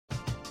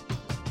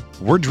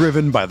We're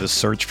driven by the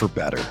search for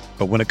better.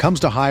 But when it comes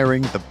to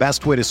hiring, the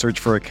best way to search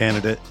for a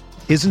candidate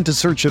isn't to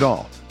search at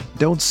all.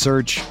 Don't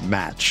search,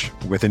 match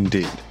with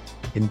Indeed.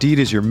 Indeed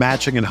is your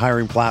matching and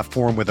hiring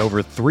platform with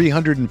over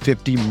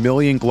 350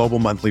 million global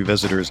monthly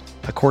visitors,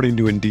 according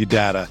to Indeed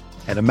data,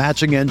 and a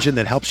matching engine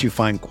that helps you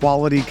find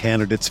quality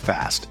candidates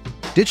fast.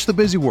 Ditch the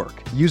busy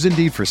work. Use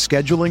Indeed for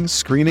scheduling,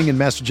 screening, and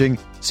messaging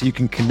so you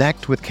can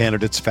connect with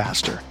candidates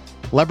faster.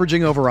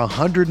 Leveraging over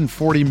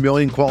 140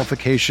 million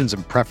qualifications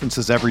and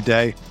preferences every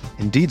day,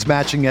 Indeed's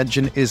matching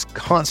engine is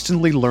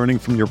constantly learning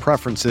from your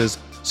preferences,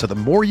 so the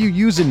more you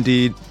use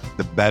Indeed,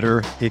 the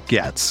better it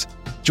gets.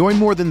 Join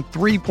more than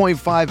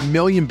 3.5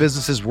 million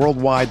businesses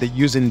worldwide that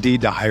use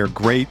Indeed to hire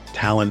great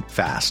talent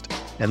fast.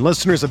 And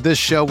listeners of this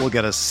show will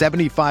get a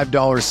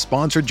 $75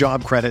 sponsored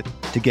job credit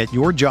to get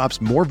your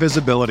jobs more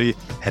visibility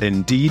at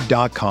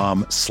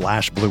Indeed.com/Blue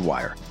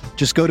Wire.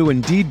 Just go to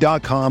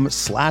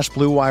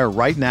Indeed.com/Blue Wire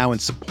right now and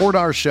support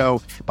our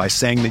show by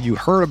saying that you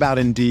heard about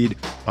Indeed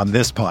on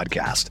this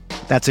podcast.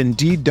 That's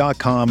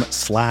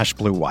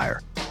Indeed.com/Blue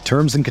Wire.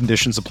 Terms and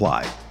conditions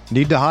apply.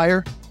 Need to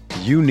hire?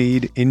 You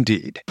need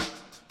Indeed.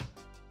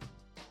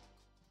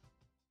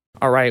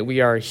 All right,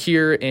 we are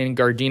here in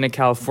Gardena,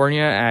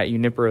 California at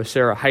Junipero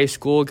Serra High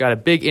School. Got a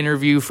big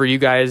interview for you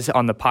guys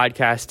on the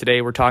podcast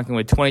today. We're talking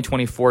with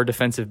 2024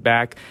 defensive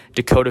back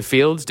Dakota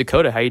Fields.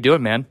 Dakota, how you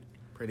doing, man?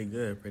 Pretty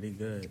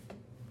good.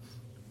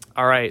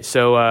 All right,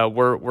 so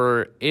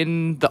we're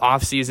in the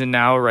off season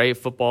now, right?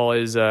 Football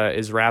is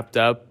wrapped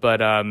up,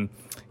 but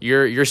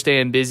you're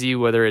staying busy.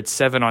 Whether it's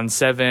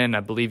 7-on-7, I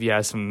believe you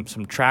have some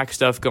track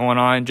stuff going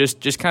on.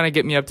 Just kind of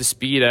get me up to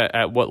speed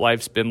at what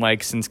life's been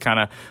like since kind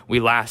of we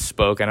last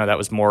spoke. I know that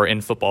was more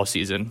in football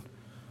season.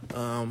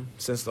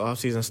 Since the off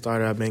season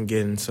started, I've been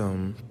getting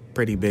some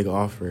pretty big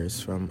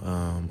offers from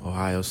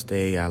Ohio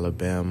State,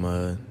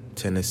 Alabama,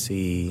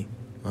 Tennessee.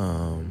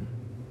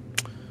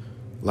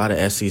 A lot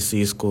of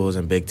SEC schools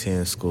and Big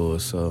Ten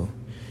schools. So,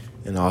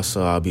 and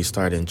also I'll be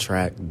starting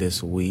track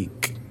this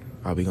week.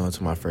 I'll be going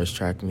to my first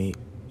track meet,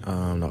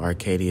 the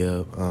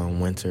Arcadia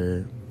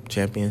Winter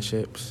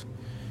Championships.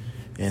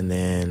 And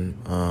then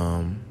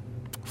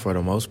for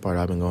the most part,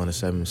 I've been going to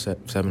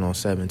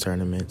 7-on-7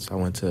 tournaments. I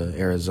went to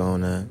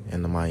Arizona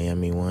and the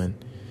Miami one.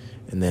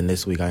 And then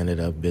this week I ended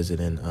up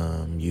visiting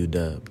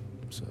UW.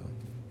 So.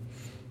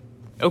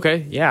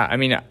 Okay, yeah. I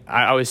mean,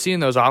 I was seeing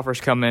those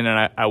offers come in,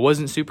 and I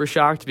wasn't super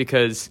shocked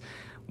because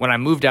when I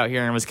moved out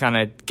here and was kind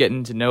of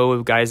getting to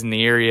know guys in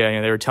the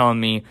area, they were telling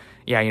me,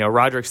 yeah,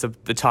 Roderick's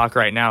the talk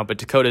right now, but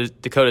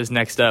Dakota's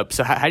next up.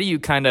 So how do you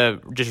kind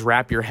of just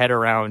wrap your head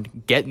around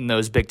getting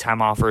those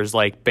big-time offers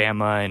like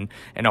Bama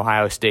and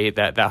Ohio State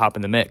that hop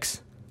in the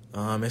mix?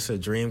 It's a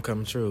dream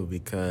come true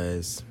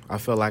because I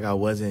felt like I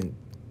wasn't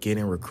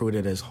getting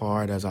recruited as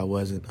hard as I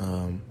was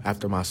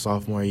after my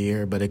sophomore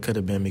year, but it could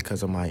have been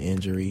because of my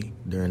injury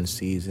during the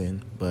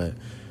season. But,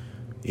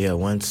 yeah,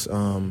 once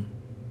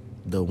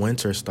the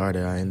winter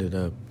started,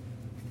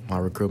 my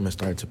recruitment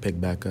started to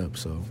pick back up,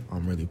 so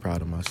I'm really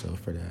proud of myself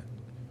for that.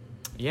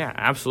 Yeah,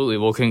 absolutely.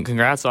 Well,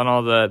 congrats on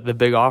all the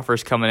big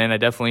offers coming in. I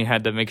definitely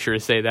had to make sure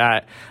to say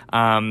that.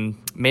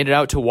 Made it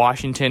out to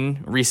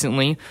Washington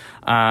recently.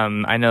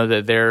 I know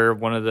that they're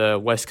one of the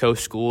West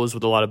Coast schools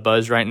with a lot of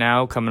buzz right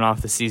now, coming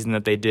off the season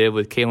that they did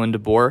with Kalen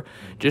DeBoer.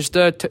 Just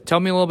tell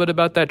me a little bit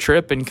about that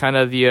trip and kind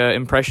of the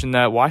impression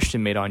that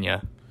Washington made on you.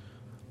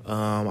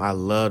 I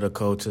love the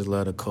coaches,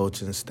 love the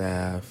coaching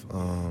staff.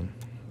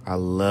 I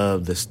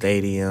love the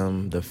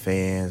stadium, the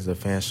fans. The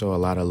fans show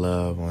a lot of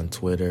love on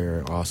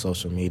Twitter, all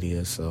social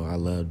media, so I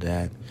love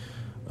that.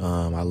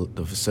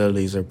 The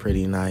facilities are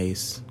pretty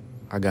nice.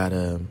 I got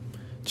a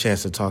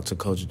chance to talk to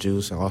Coach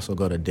Juice and also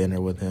go to dinner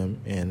with him,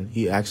 and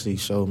he actually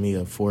showed me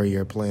a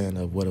 4-year plan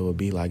of what it would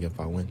be like if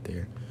I went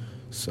there.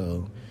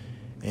 So,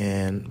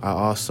 and I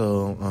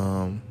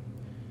also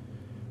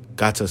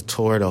got to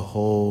tour the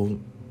whole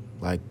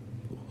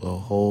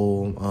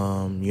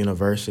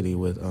university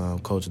with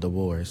Coach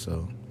DeBoer,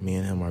 so me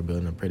and him are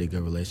building a pretty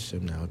good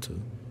relationship now too.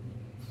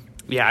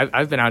 Yeah,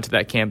 I've been out to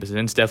that campus, and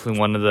it's definitely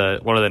one of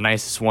the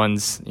nicest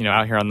ones,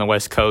 out here on the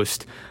West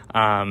Coast.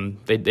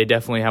 They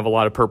definitely have a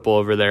lot of purple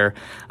over there.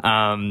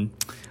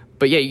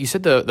 But yeah, you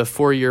said the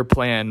 4-year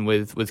plan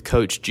with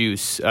Coach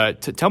Juice.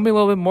 Tell me a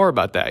little bit more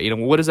about that.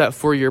 What does that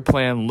 4-year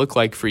plan look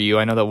like for you?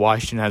 I know that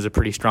Washington has a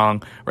pretty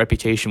strong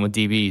reputation with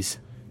DBs.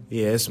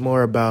 Yeah, it's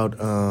more about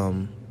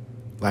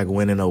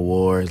winning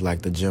awards,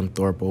 like the Jim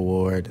Thorpe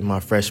Award. In my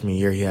freshman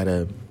year, he had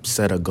a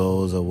set of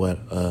goals of what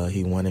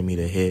he wanted me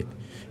to hit.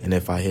 And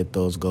if I hit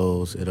those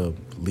goals, it'll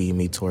lead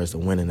me towards the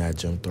winning that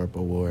Jim Thorpe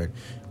Award,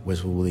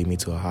 which will lead me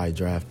to a high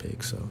draft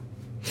pick. So,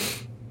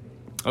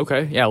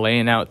 okay, yeah,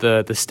 laying out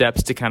the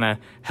steps to kind of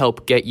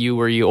help get you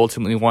where you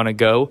ultimately want to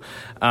go.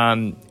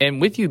 And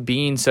with you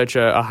being such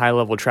a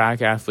high-level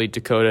track athlete,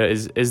 Dakota,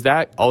 is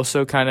that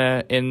also kind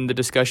of in the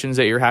discussions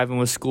that you're having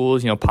with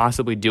schools,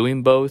 possibly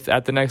doing both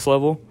at the next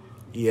level?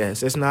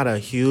 Yes, it's not a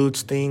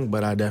huge thing,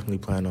 but I definitely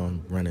plan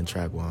on running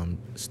track while I'm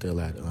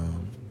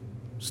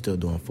still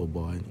doing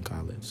football in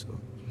college. So.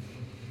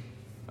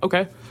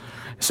 Okay.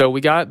 So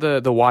we got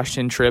the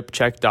Washington trip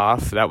checked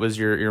off. That was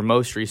your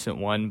most recent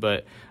one.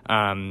 But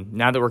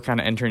now that we're kind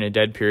of entering a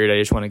dead period,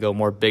 I just want to go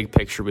more big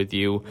picture with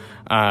you.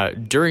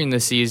 During the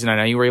season, I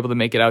know you were able to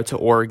make it out to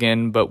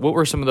Oregon, but what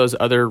were some of those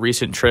other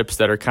recent trips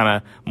that are kind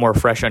of more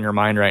fresh on your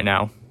mind right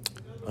now?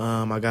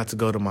 I got to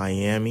go to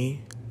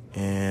Miami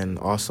and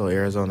also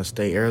Arizona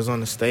State.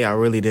 Arizona State, I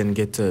really didn't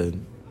get to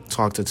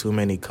talk to too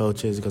many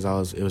coaches because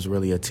it was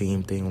really a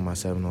team thing with my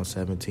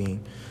 7-on-7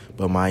 team.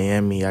 But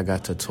Miami, I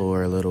got to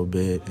tour a little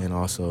bit and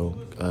also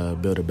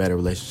build a better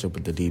relationship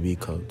with the DB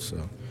coach.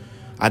 So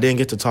I didn't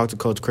get to talk to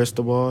Coach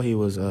Cristobal. He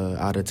was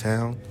out of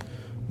town.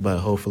 But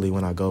hopefully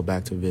when I go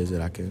back to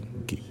visit, I can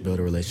build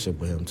a relationship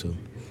with him too.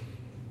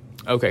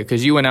 Okay,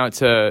 because you went out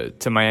to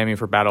Miami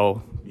for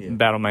Battle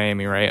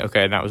Miami, right?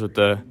 Okay, and that was with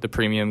the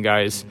premium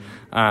guys.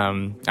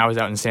 I was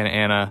out in Santa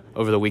Ana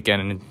over the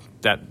weekend, and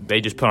that they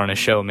just put on a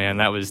show, man.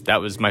 That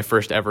was my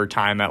first ever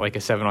time at like a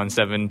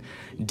 7-on-7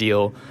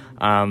 deal.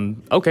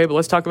 Okay, but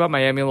let's talk about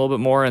Miami a little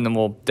bit more, and then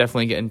we'll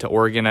definitely get into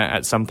Oregon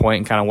at some point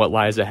and kind of what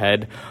lies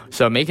ahead.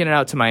 So making it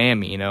out to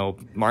Miami,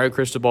 Mario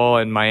Cristobal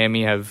and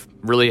Miami have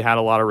really had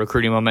a lot of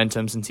recruiting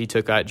momentum since he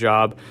took that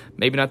job.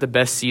 Maybe not the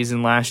best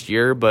season last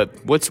year,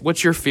 but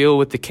what's your feel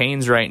with the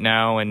Canes right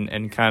now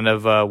and kind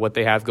of what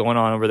they have going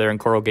on over there in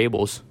Coral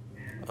Gables?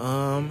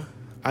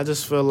 I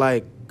just feel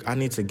like I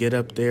need to get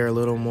up there a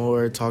little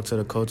more, talk to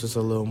the coaches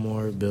a little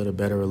more, build a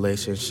better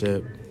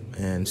relationship,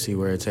 and see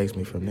where it takes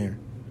me from there.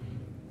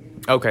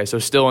 Okay, so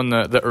still in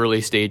the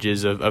early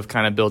stages of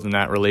kind of building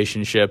that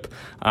relationship.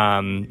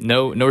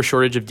 No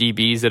shortage of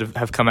DBs that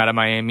have come out of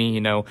Miami,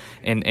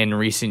 in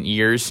recent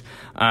years.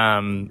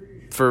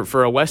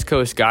 For a West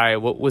Coast guy,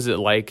 what was it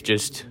like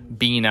just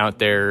being out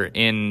there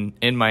in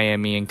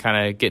Miami and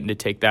kind of getting to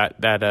take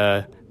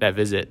that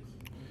visit?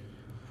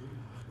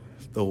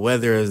 The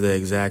weather is the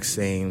exact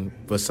same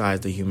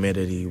besides the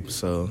humidity,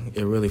 so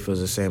it really feels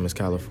the same as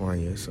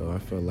California. So I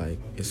feel like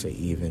it's an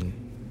even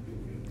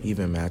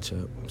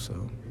matchup.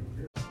 So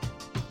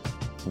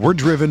we're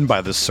driven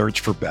by the search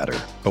for better.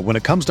 But when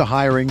it comes to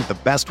hiring, the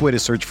best way to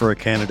search for a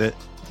candidate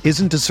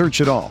isn't to search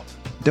at all.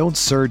 Don't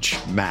search,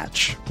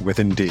 match with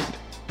Indeed.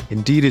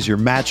 Indeed is your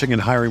matching and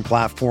hiring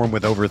platform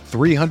with over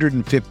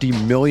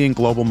 350 million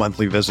global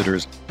monthly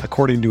visitors,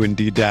 according to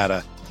Indeed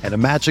data, and a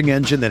matching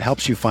engine that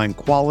helps you find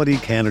quality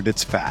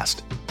candidates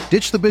fast.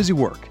 Ditch the busy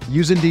work.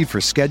 Use Indeed for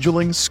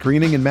scheduling,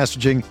 screening, and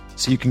messaging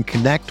so you can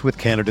connect with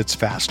candidates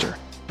faster.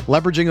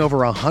 Leveraging over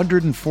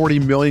 140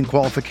 million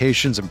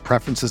qualifications and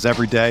preferences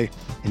every day,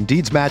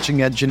 Indeed's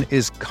matching engine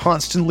is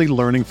constantly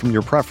learning from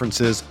your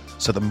preferences,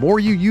 so the more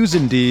you use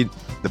Indeed,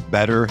 the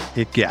better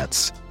it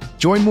gets.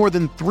 Join more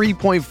than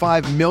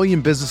 3.5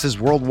 million businesses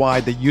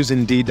worldwide that use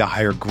Indeed to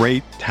hire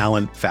great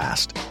talent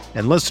fast.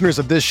 And listeners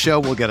of this show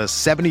will get a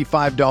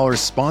 $75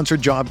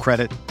 sponsored job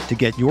credit to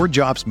get your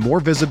jobs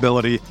more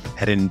visibility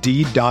at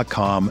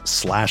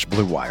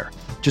Indeed.com/Blue Wire.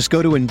 Just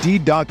go to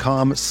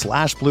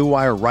Indeed.com/Blue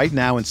Wire right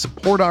now and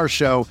support our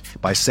show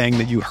by saying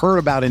that you heard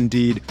about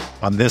Indeed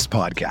on this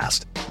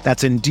podcast.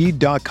 That's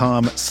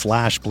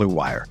Indeed.com/Blue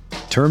Wire.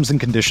 Terms and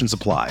conditions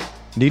apply.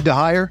 Need to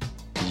hire?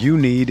 You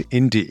need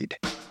Indeed.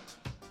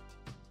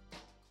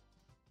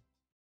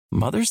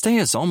 Mother's Day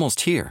is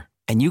almost here,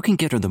 and you can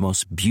get her the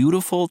most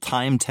beautiful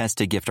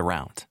time-tested gift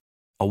around.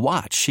 A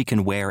watch she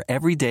can wear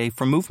every day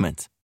from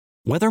Movement.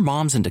 Whether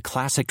mom's into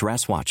classic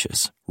dress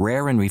watches,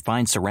 rare and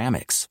refined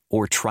ceramics,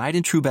 or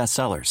tried-and-true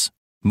bestsellers,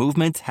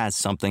 Movement has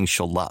something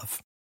she'll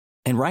love.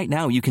 And right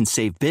now, you can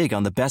save big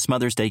on the best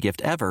Mother's Day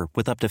gift ever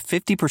with up to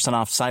 50%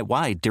 off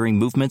site-wide during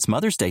Movement's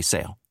Mother's Day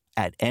sale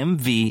at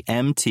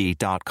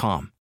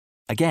MVMT.com.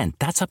 Again,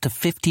 that's up to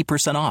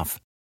 50% off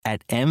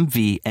at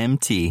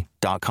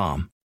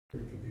MVMT.com.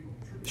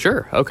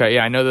 Sure. Okay.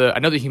 Yeah, I know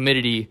the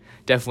humidity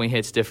definitely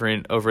hits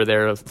different over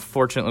there.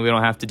 Fortunately, we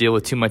don't have to deal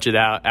with too much of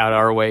that out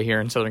our way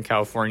here in Southern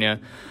California.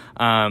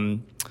 So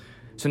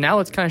now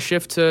let's kind of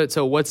shift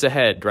to what's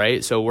ahead,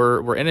 right? So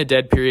we're in a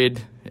dead period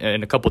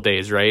in a couple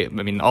days, right?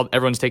 I mean,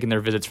 everyone's taking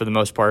their visits for the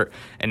most part,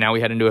 and now we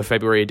head into a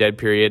February dead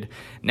period.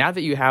 Now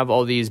that you have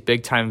all these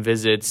big time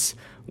visits,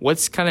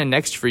 what's kind of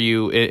next for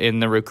you in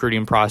the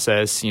recruiting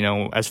process,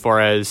 as far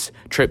as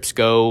trips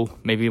go,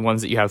 maybe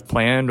ones that you have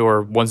planned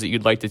or ones that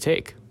you'd like to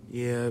take?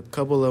 Yeah, a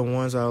couple of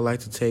ones I would like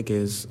to take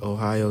is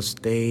Ohio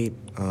State,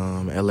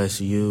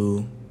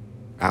 LSU,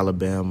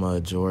 Alabama,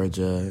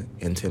 Georgia,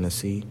 and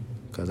Tennessee,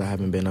 because I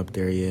haven't been up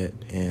there yet.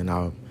 And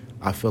I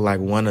feel like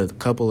a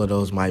couple of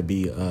those might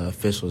be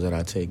officials that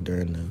I take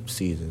during the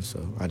season. So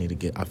I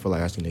feel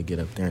like I need to get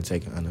up there and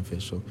take an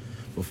unofficial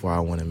before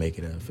I want to make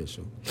it an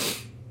official.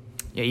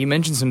 Yeah, you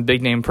mentioned some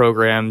big-name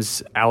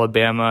programs,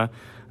 Alabama,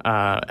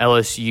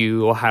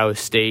 LSU, Ohio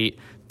State.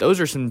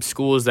 Those are some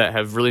schools that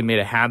have really made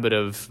a habit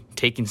of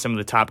taking some of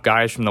the top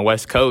guys from the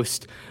West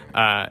Coast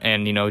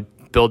and,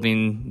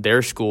 building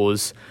their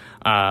schools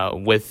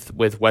with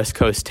West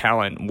Coast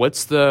talent.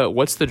 What's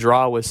the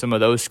draw with some of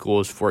those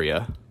schools for you?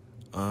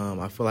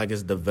 I feel like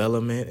it's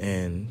development,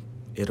 and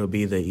it'll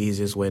be the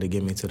easiest way to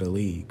get me to the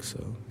league.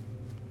 So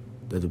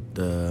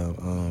the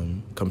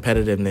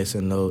competitiveness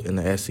in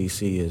the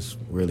SEC is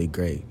really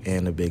great,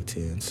 and the Big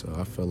Ten. So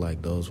I feel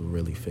like those will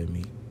really fit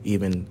me.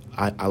 Even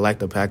I like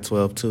the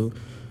Pac-12 too,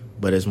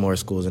 but there's more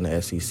schools in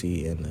the SEC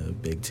and the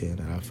Big Ten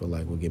that I feel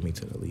like will get me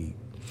to the league.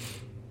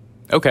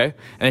 Okay,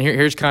 and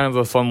here's kind of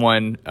a fun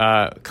one.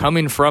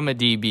 Coming from a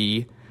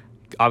DB,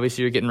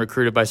 obviously you're getting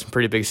recruited by some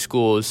pretty big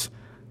schools.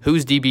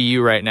 Who's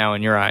DBU right now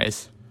in your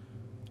eyes?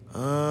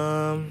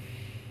 I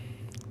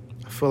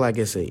feel like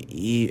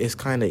it's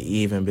kind of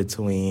even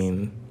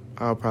between,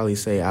 I'll probably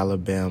say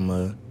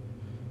Alabama.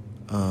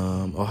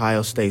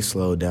 Ohio State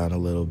slowed down a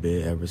little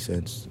bit ever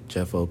since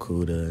Jeff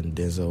Okudah and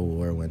Denzel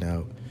Ward went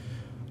out.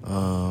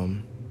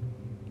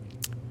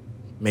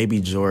 Maybe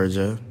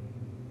Georgia.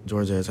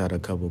 Georgia has had a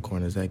couple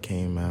corners that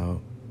came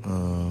out.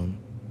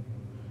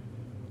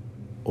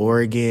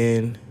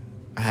 Oregon,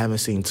 I haven't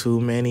seen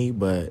too many,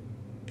 but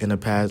in the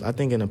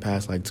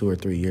past like 2 or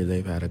 3 years,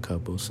 they've had a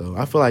couple. So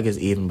I feel like it's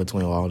even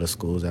between all the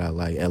schools that I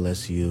like.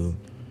 LSU,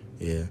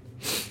 yeah.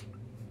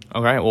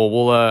 All right.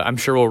 Well, I'm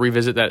sure we'll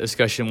revisit that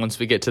discussion once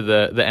we get to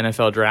the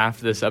NFL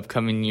draft this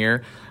upcoming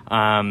year.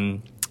 All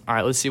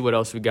right, let's see what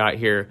else we got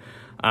here.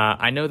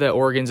 I know that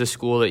Oregon's a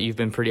school that you've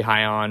been pretty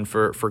high on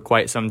for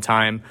quite some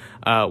time.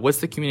 What's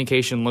the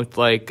communication looked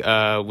like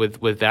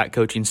with that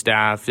coaching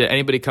staff? Did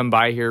anybody come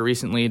by here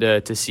recently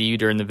to see you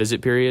during the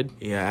visit period?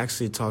 Yeah, I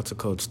actually talked to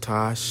Coach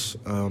Tosh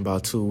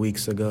about 2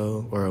 weeks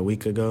ago or a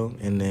week ago,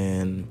 and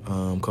then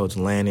Coach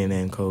Lannon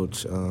and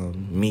Coach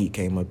Meat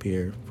came up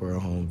here for a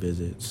home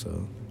visit.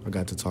 So I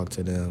got to talk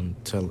to them.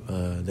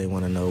 They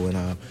want to know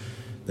when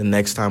the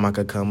next time I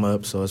could come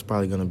up, so it's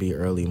probably going to be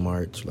early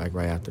March, like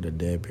right after the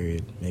dead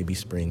period, maybe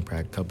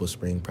couple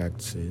spring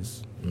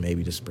practices,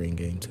 maybe the spring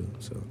game too.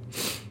 So,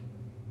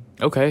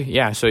 okay,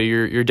 yeah. So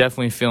you're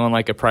definitely feeling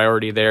like a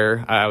priority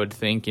there. I would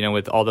think,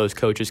 with all those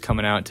coaches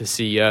coming out to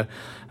see you.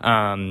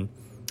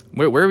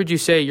 Where would you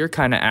say you're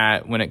kind of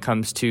at when it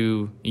comes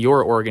to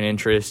your Oregon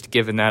interest,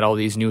 given that all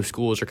these new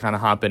schools are kind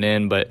of hopping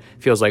in, but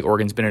feels like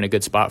Oregon's been in a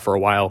good spot for a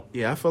while?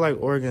 Yeah, I feel like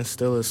Oregon's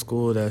still a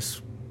school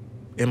that's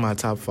in my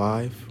top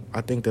 5. I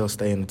think they'll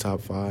stay in the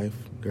top 5.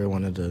 They're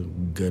one of the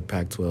good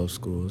Pac-12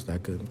 schools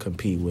that could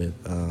compete with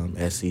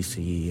SEC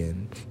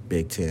and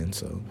Big Ten.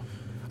 So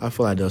I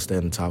feel like they'll stay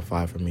in the top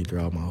 5 for me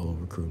throughout my whole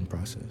recruiting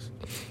process.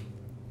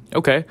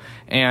 Okay,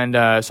 and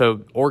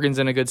so Oregon's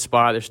in a good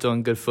spot. They're still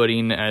in good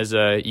footing as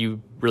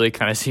you really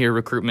kind of see your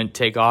recruitment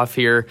take off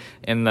here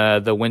in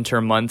the winter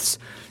months.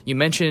 You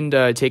mentioned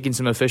taking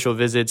some official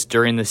visits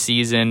during the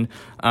season.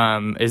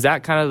 Is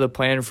that kind of the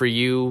plan for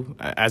you,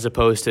 as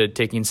opposed to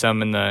taking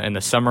some in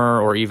the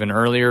summer or even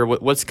earlier?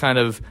 What's kind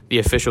of the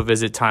official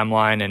visit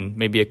timeline and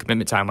maybe a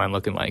commitment timeline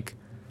looking like?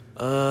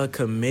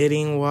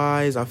 Committing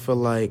wise, I feel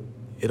like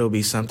it'll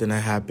be something that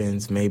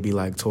happens maybe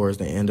like towards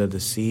the end of the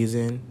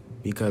season.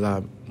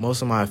 Because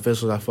most of my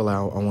officials, I feel like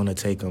I want to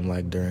take them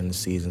like during the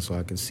season so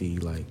I can see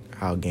like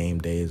how game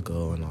days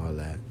go and all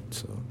that.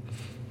 So.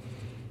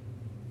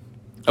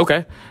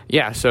 Okay,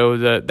 yeah.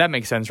 So that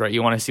makes sense, right?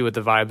 You want to see what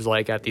the vibe's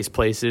like at these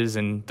places,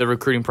 and the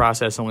recruiting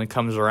process only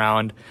comes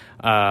around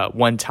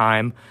one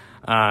time.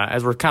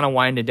 As we're kind of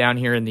winding down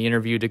here in the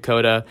interview,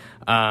 Dakota.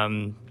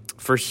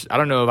 First, I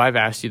don't know if I've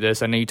asked you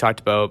this. I know you talked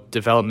about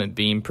development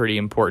being pretty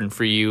important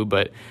for you,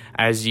 but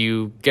as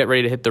you get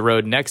ready to hit the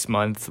road next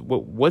month,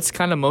 what's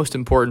kind of most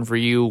important for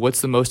you?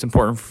 What's the most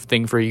important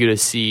thing for you to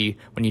see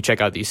when you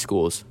check out these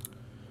schools?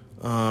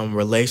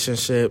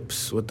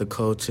 Relationships with the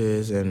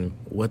coaches and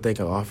what they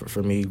can offer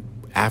for me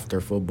after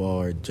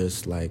football, or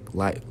just like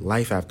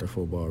life after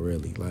football,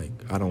 really. Like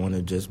I don't want it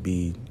to just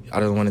be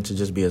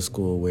a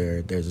school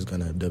where they're just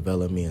going to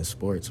develop me in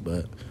sports,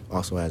 but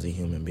also as a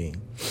human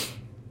being.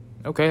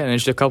 Okay, and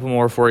just a couple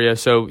more for you.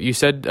 So you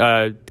said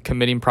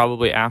committing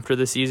probably after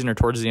the season or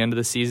towards the end of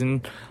the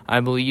season, I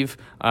believe.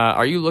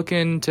 Are you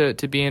looking to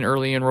be an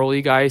early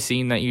enrollee guy,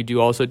 seeing that you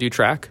do also do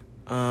track?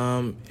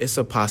 It's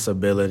a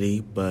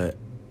possibility, but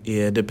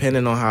yeah,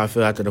 depending on how I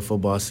feel after the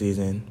football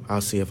season, I'll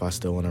see if I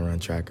still want to run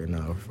track or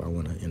not, or if I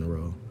want to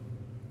enroll.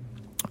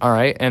 All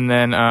right, and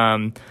then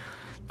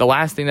the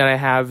last thing that I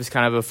have is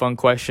kind of a fun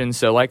question.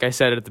 So like I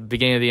said at the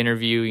beginning of the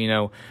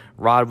interview,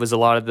 Rod was a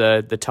lot of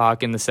the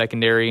talk in the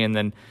secondary, and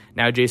then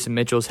now Jason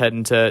Mitchell's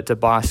heading to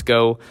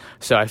Bosco.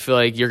 So I feel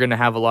like you're going to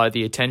have a lot of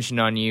the attention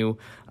on you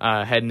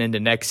heading into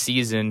next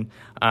season.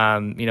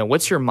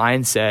 What's your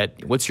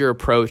mindset? What's your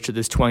approach to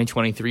this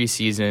 2023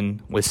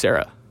 season with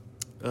Sarah?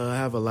 I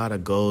have a lot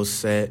of goals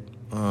set.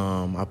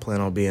 I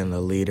plan on being the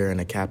leader and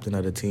the captain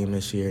of the team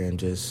this year and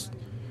just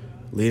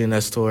leading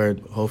us toward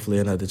hopefully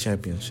another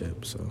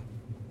championship. So.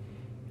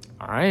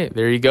 All right,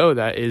 there you go.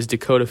 That is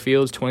Dakota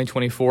Fields,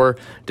 2024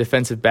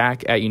 defensive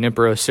back at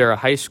Junipero Serra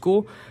High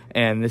School.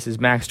 And this is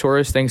Max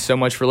Torres. Thanks so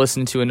much for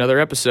listening to another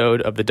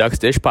episode of the Ducks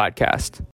Dish Podcast.